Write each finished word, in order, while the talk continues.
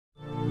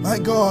My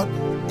God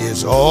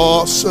is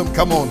awesome.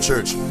 Come on,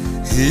 church.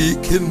 He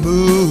can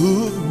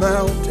move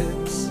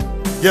mountains.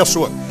 Guess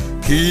what?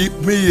 Keep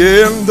me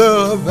in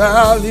the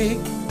valley.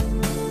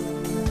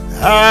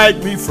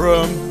 Hide me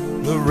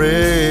from the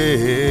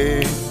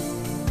rain.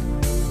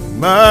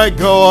 My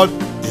God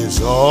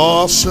is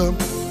awesome.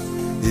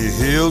 He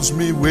heals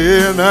me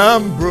when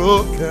I'm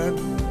broken.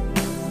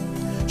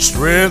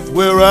 Strength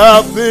where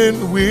I've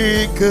been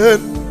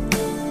weakened.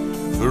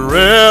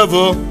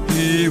 Forever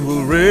He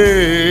will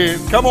reign.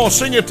 Come on,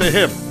 sing it to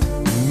Him.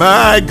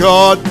 My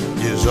God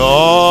is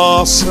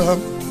awesome.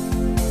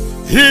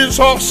 He's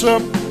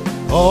awesome.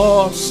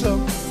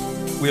 Awesome.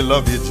 We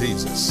love you,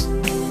 Jesus.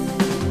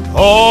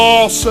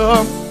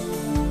 Awesome.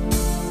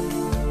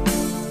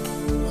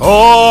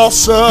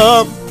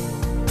 Awesome.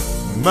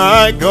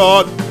 My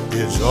God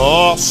is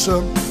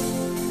awesome.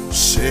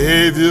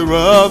 Savior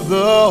of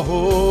the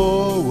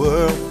whole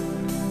world.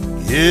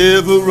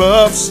 Giver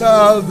of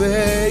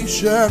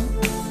salvation.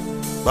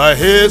 By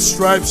His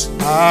stripes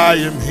I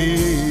am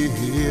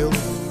healed.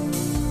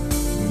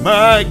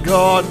 My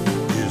God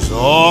is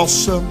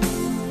awesome.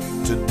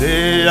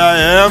 Today I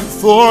am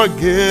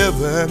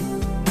forgiven.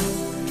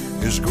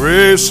 His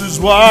grace is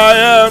why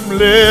I'm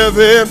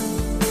living.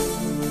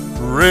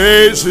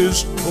 Praise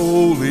His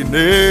holy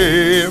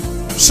name.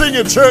 Sing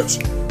it, church.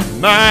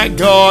 My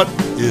God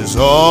is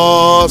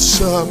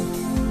awesome.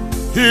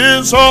 He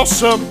is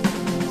awesome.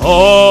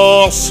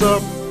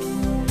 Awesome.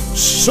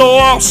 So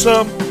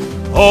awesome.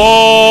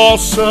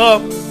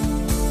 Awesome.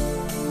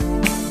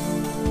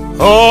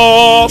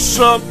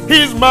 Awesome.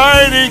 He's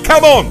mighty.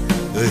 Come on.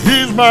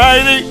 He's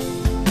mighty.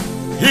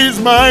 He's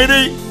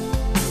mighty.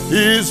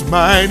 He's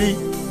mighty.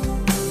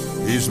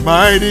 He's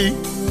mighty.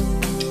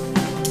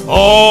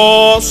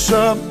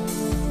 Awesome.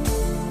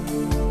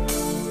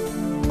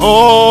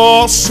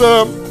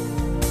 Awesome.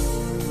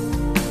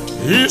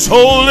 He's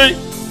holy.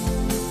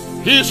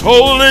 He's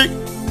holy.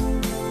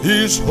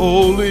 He's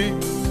holy.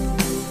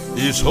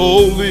 He's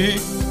holy.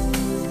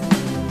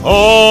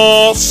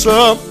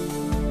 Awesome.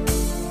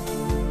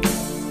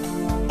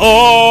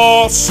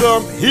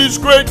 Awesome. He's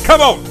great.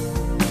 Come on.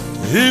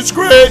 He's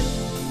great.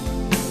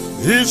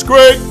 He's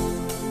great.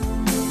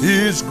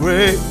 He's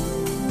great.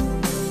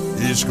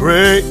 He's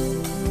great.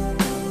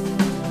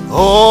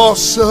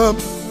 Awesome.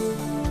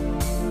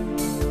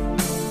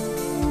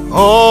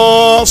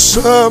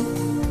 Awesome.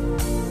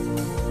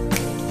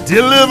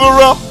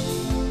 Deliverer.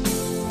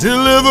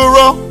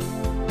 Deliverer.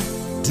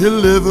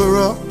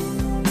 Deliverer.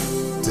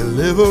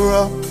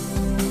 Deliverer.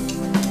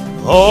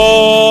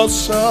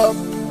 Awesome.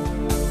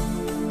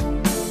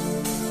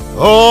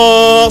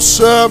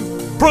 Awesome.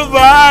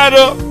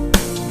 Provider.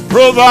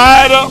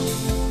 Provider.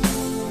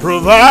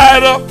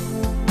 Provider.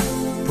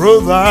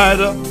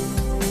 Provider.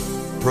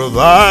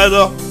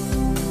 Provider.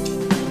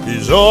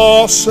 He's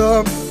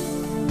awesome.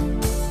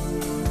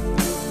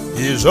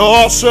 He's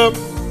awesome.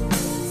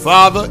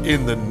 Father,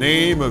 in the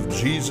name of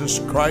Jesus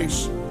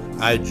Christ,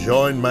 I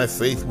join my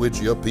faith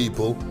with your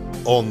people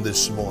on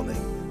this morning.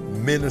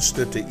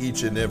 Minister to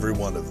each and every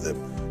one of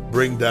them.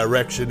 Bring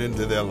direction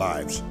into their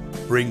lives.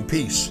 Bring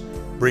peace.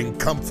 Bring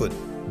comfort.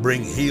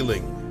 Bring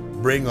healing.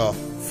 Bring a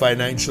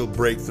financial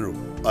breakthrough.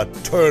 A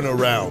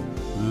turnaround.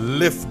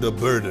 Lift the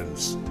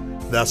burdens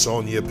that's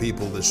on your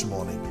people this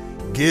morning.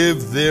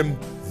 Give them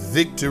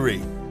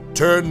victory.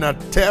 Turn that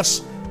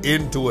test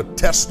into a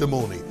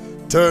testimony.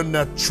 Turn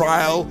that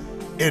trial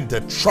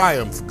into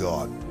triumph,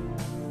 God.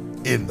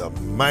 In the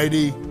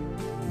mighty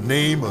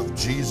name of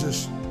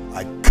Jesus,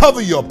 I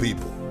cover your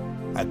people.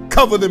 I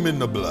cover them in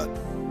the blood.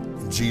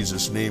 In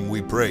Jesus' name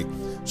we pray.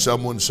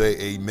 Someone say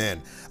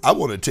amen. I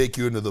want to take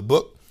you into the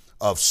book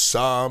of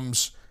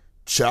Psalms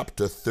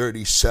chapter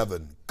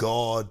 37.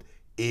 God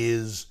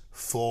is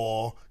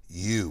for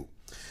you.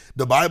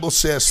 The Bible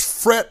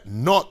says, fret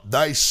not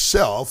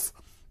thyself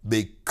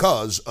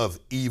because of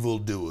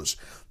evildoers.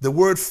 The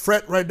word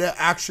fret right there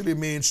actually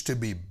means to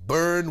be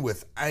burned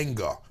with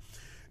anger.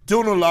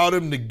 Don't allow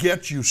them to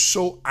get you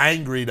so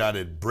angry that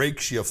it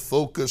breaks your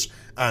focus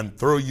and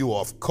throw you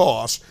off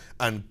course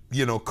and,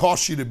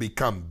 cause you to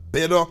become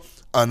bitter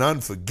and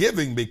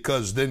unforgiving,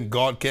 because then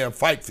God can't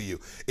fight for you.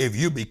 If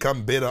you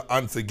become bitter,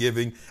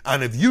 unforgiving,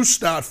 and if you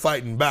start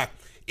fighting back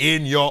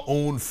in your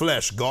own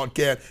flesh, God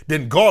can't,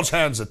 then God's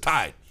hands are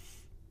tied.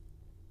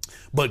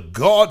 But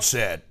God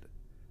said,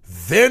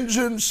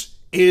 vengeance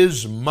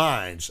is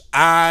mine.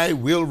 I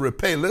will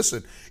repay.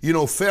 Listen,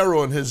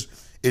 Pharaoh and his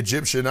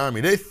Egyptian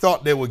army, they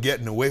thought they were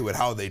getting away with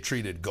how they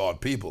treated God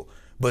people.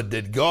 But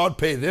did God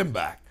pay them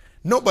back?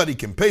 Nobody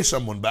can pay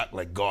someone back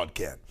like God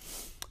can.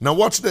 Now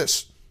watch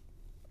this.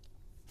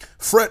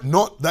 Fret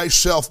not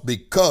thyself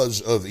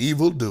because of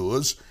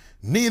evildoers,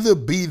 neither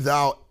be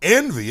thou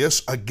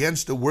envious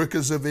against the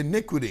workers of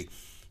iniquity.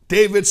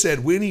 David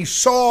said when he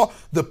saw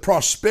the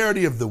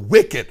prosperity of the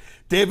wicked,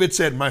 David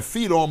said, my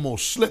feet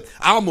almost slipped.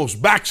 I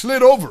almost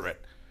backslid over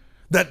it.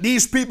 That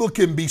these people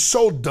can be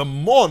so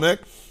demonic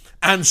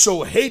and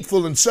so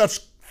hateful and such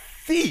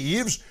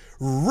thieves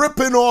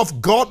ripping off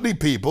godly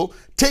people,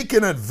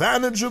 taking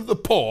advantage of the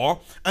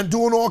poor, and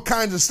doing all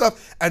kinds of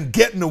stuff and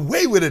getting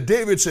away with it.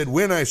 David said,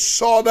 when I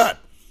saw that,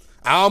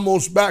 I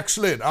almost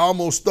backslid. I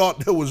almost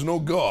thought there was no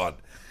God,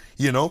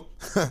 you know.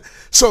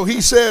 So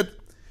he said,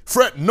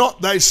 fret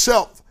not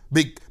thyself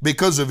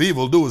because of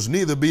evildoers,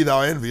 neither be thou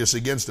envious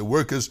against the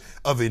workers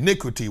of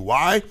iniquity.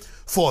 Why?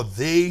 For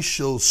they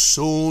shall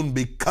soon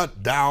be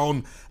cut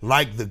down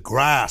like the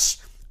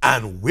grass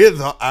and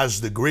wither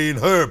as the green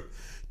herb.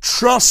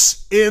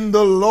 Trust in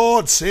the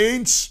Lord,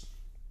 saints.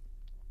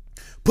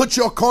 Put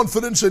your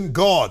confidence in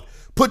God.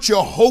 Put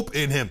your hope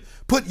in him.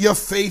 Put your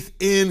faith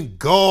in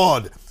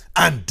God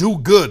and do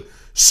good.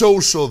 So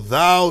shall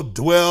thou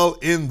dwell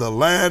in the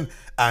land,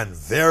 and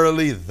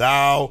verily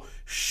thou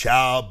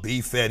shalt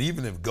be fed.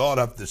 Even if God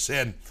have to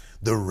send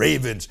the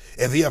ravens,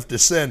 if he have to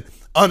send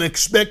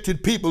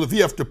unexpected people, if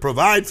he have to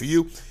provide for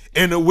you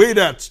in a way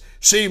that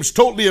seems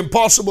totally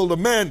impossible to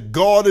man,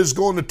 God is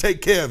going to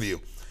take care of you.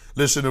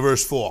 Listen to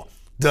verse 4.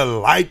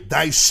 Delight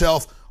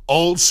thyself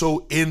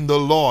also in the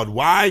Lord.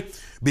 Why?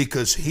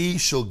 Because he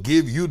shall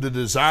give you the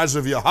desires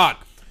of your heart.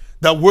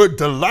 That word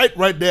delight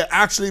right there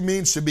actually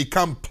means to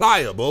become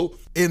pliable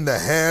in the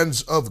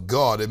hands of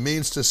God. It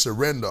means to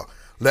surrender.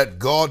 Let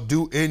God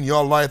do in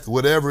your life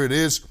whatever it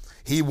is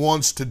he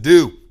wants to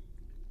do.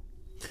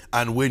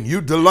 And when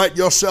you delight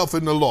yourself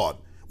in the Lord,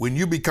 when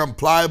you become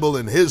pliable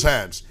in his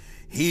hands,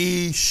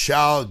 he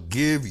shall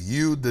give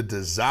you the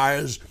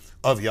desires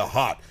of your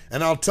heart.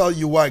 And I'll tell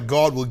you why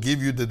God will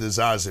give you the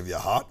desires of your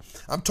heart.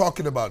 I'm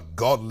talking about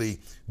godly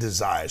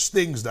desires,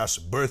 things that's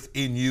birthed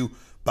in you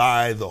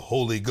by the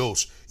Holy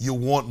Ghost. You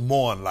want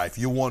more in life.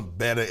 You want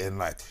better in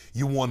life.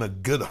 You want a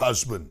good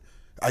husband.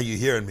 Are you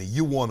hearing me?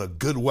 You want a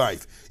good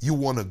wife. You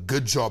want a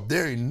good job.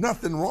 There ain't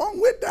nothing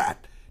wrong with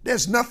that.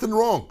 There's nothing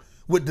wrong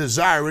with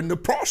desiring to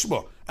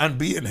prosper and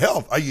be in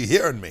health. Are you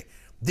hearing me?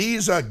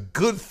 These are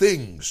good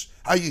things.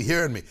 Are you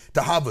hearing me?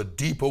 To have a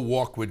deeper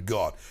walk with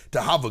God,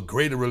 to have a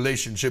greater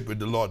relationship with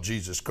the Lord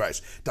Jesus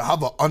Christ, to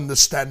have an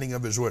understanding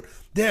of his word.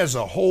 There's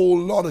a whole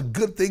lot of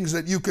good things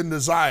that you can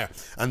desire.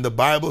 And the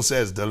Bible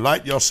says,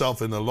 delight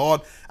yourself in the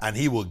Lord, and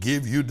he will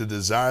give you the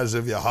desires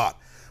of your heart.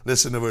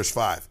 Listen to verse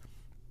 5.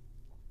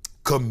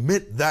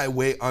 Commit thy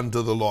way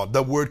unto the Lord.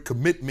 The word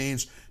commit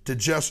means to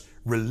just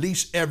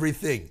release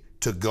everything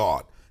to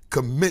God.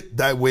 Commit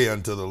thy way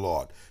unto the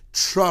Lord.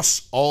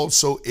 Trust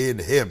also in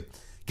him.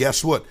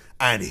 Guess what?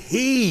 And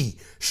he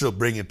shall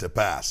bring it to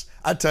pass.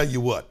 I tell you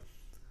what,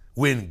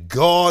 when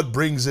God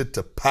brings it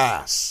to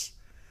pass,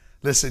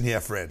 listen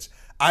here, friends.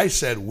 I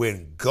said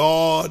when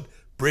God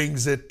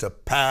brings it to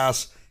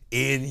pass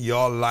in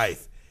your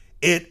life,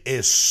 it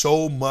is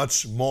so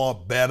much more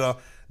better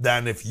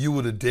than if you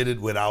would have did it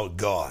without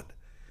God.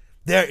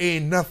 There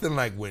ain't nothing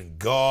like when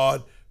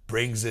God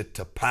brings it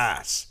to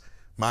pass.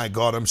 My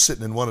God, I'm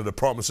sitting in one of the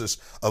promises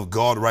of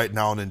God right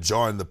now and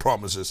enjoying the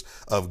promises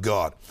of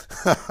God.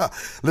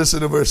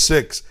 Listen to verse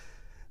 6.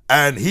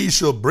 And he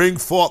shall bring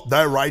forth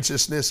thy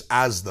righteousness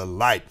as the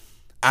light,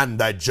 and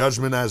thy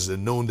judgment as the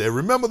noonday.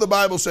 Remember, the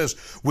Bible says,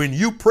 when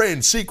you pray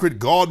in secret,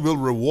 God will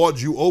reward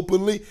you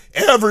openly.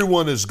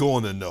 Everyone is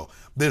going to know.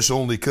 This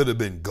only could have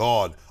been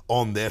God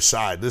on their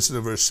side. Listen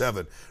to verse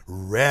 7.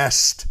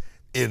 Rest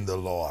in the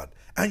Lord.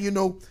 And you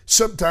know,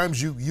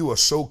 sometimes you are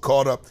so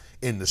caught up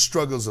in the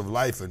struggles of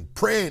life and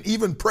praying,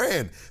 even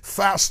praying,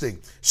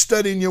 fasting,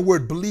 studying your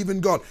word, believing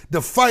God.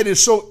 The fight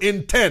is so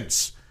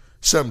intense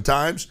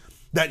sometimes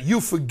that you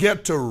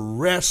forget to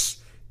rest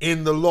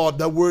in the Lord.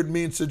 That word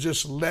means to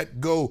just let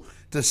go,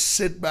 to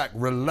sit back,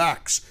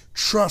 relax,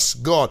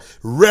 trust God,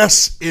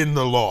 rest in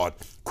the Lord.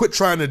 Quit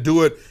trying to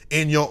do it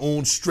in your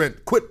own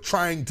strength. Quit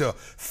trying to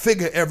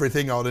figure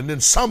everything out. And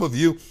then some of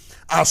you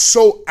are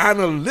so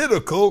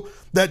analytical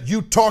that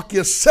you talk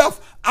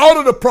yourself out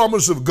of the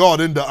promise of God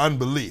into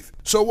unbelief.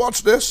 So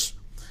watch this.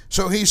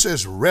 So he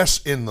says,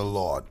 rest in the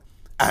Lord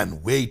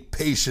and wait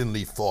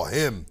patiently for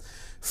him.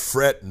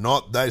 Fret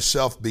not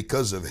thyself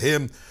because of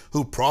him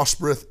who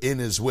prospereth in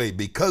his way,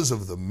 because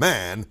of the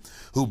man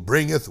who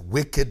bringeth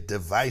wicked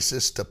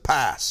devices to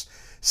pass.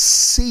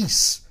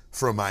 Cease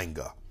from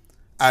anger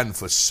and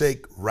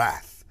forsake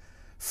wrath.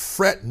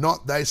 Fret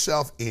not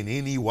thyself in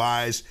any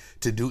wise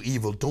to do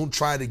evil. Don't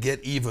try to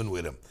get even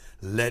with him.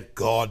 Let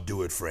God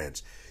do it,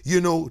 friends. You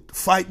know,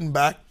 fighting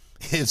back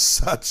is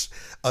such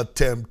a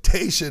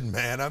temptation,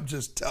 man. I'm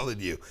just telling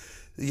you.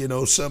 You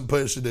know, some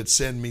person that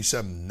send me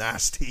some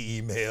nasty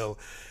email,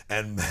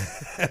 and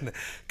man,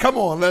 come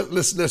on,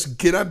 let's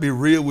can I be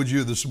real with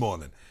you this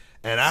morning?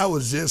 And I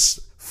was just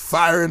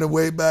firing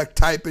away back,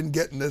 typing,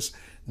 getting this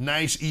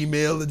nice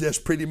email, and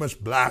just pretty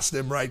much blast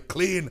them right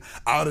clean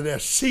out of their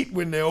seat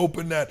when they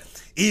opened that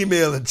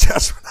email. And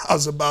just when I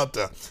was about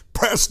to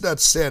press that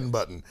send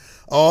button,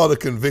 all the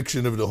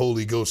conviction of the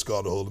Holy Ghost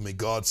got a hold of me.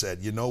 God said,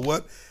 you know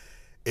what?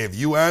 If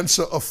you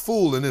answer a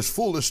fool in his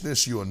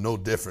foolishness, you are no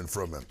different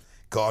from him.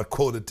 God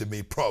quoted to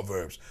me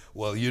Proverbs.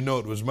 Well, you know,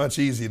 it was much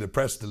easier to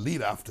press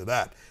delete after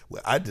that.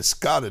 Well, I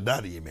discarded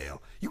that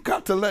email. You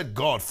got to let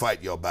God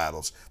fight your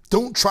battles.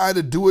 Don't try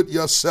to do it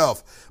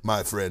yourself,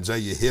 my friends. Are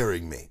you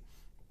hearing me?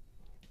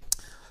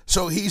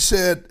 So he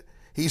said,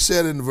 He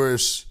said in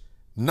verse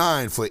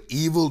 9, for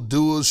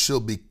evildoers shall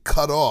be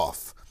cut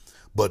off,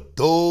 but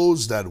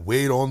those that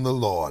wait on the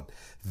Lord,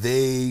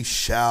 they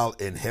shall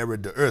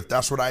inherit the earth.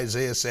 That's what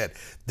Isaiah said.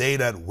 They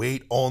that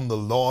wait on the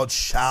Lord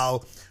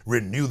shall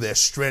renew their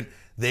strength.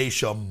 They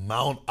shall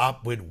mount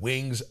up with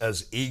wings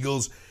as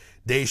eagles.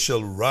 They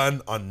shall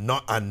run and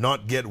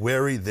not get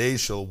weary. They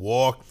shall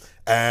walk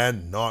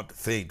and not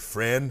faint.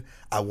 Friend,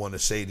 I want to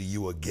say to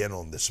you again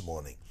on this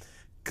morning,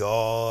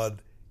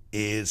 God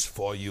is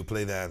for you.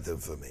 Play the anthem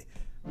for me.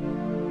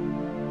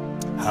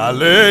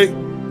 Hallelujah.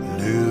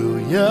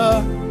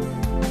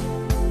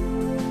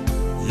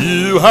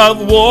 You have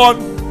won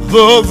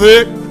the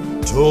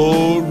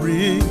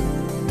victory.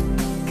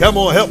 Come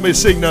on, help me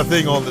sing that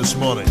thing on this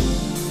morning.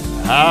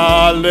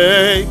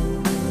 Hallelujah.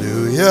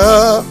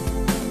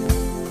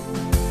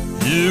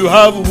 You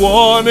have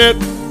won it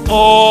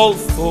all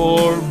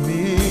for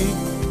me.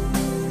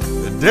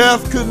 The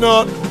death could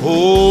not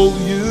hold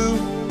you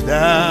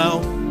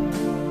down.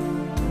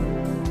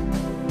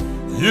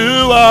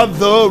 You are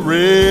the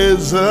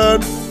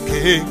risen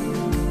King.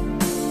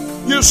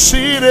 You're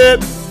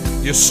seated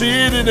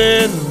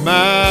in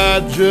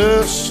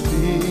majesty.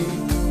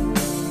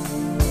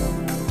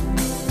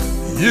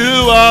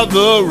 You are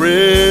the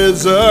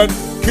risen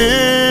King.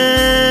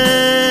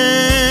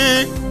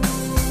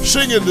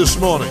 Sing it this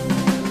morning.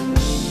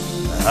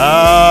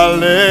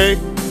 Hallelujah.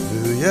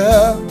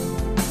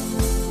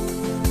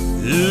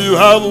 You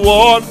have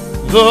won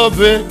the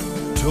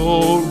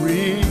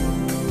victory.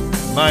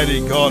 Mighty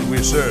God we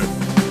serve.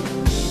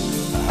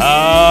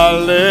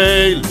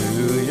 Hallelujah.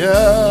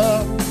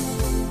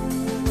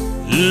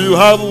 You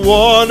have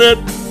won it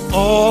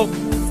all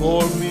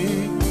for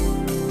me.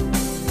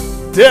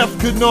 Death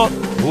could not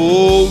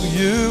hold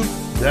you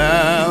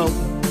down.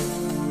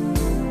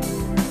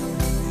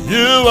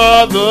 You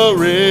are the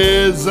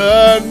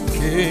risen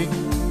King.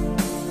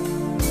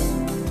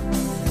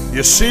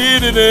 You're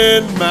seated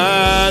in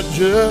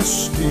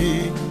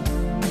majesty.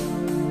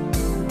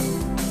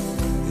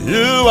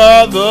 You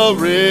are the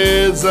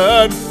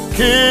risen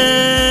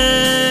King.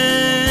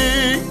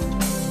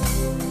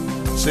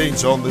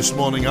 Saints, on this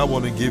morning, I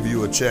want to give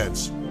you a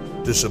chance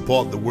to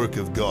support the work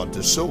of God,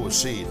 to sow a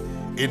seed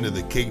into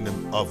the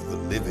kingdom of the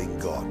living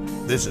God.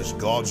 This is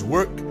God's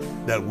work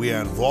that we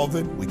are involved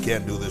in. We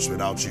can't do this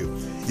without you.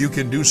 You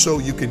can do so.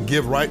 You can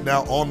give right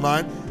now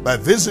online by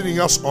visiting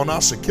us on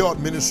our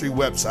secured ministry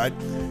website,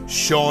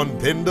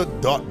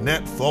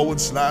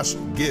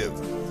 SeanPinder.net/give.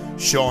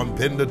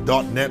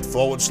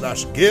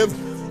 SeanPinder.net/give.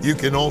 You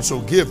can also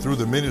give through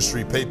the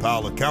ministry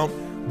PayPal account.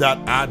 That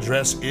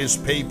address is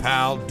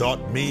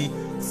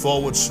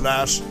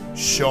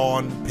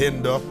paypal.me/Sean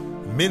Pinder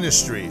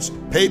Ministries.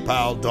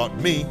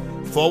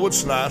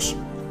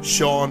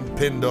 PayPal.me/Sean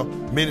Pinder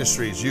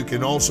Ministries. You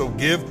can also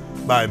give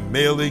by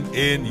mailing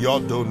in your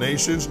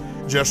donations.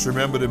 Just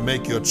remember to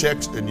make your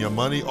checks and your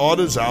money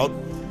orders out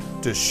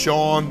to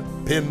Sean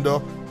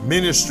Pinder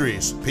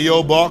Ministries,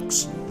 P.O.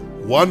 Box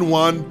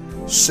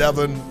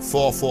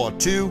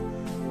 11742,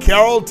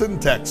 Carrollton,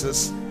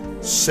 Texas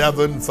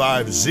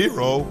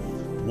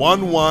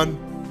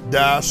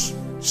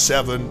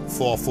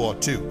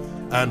 75011-7442.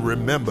 And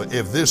remember,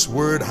 if this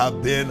word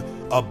have been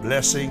a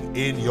blessing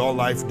in your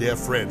life, dear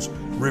friends,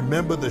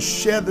 remember to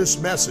share this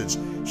message.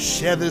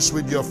 Share this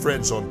with your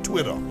friends on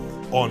Twitter,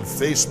 on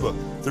Facebook,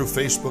 through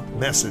Facebook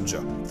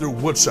Messenger, through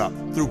WhatsApp,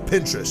 through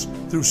Pinterest,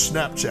 through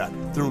Snapchat,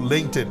 through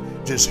LinkedIn.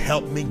 Just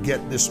help me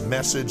get this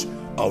message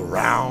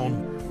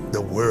around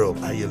the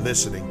world. Are you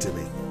listening to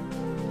me?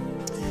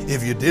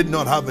 If you did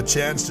not have a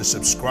chance to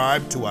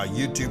subscribe to our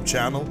YouTube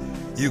channel,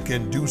 you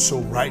can do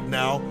so right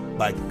now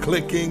by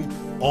clicking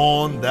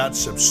on that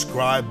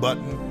subscribe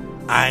button.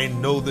 I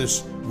know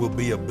this will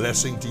be a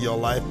blessing to your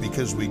life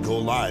because we go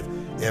live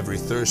every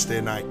Thursday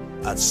night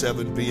at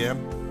 7 p.m.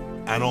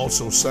 and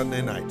also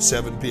Sunday night,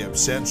 7 p.m.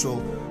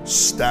 Central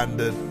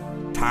Standard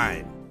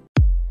Time.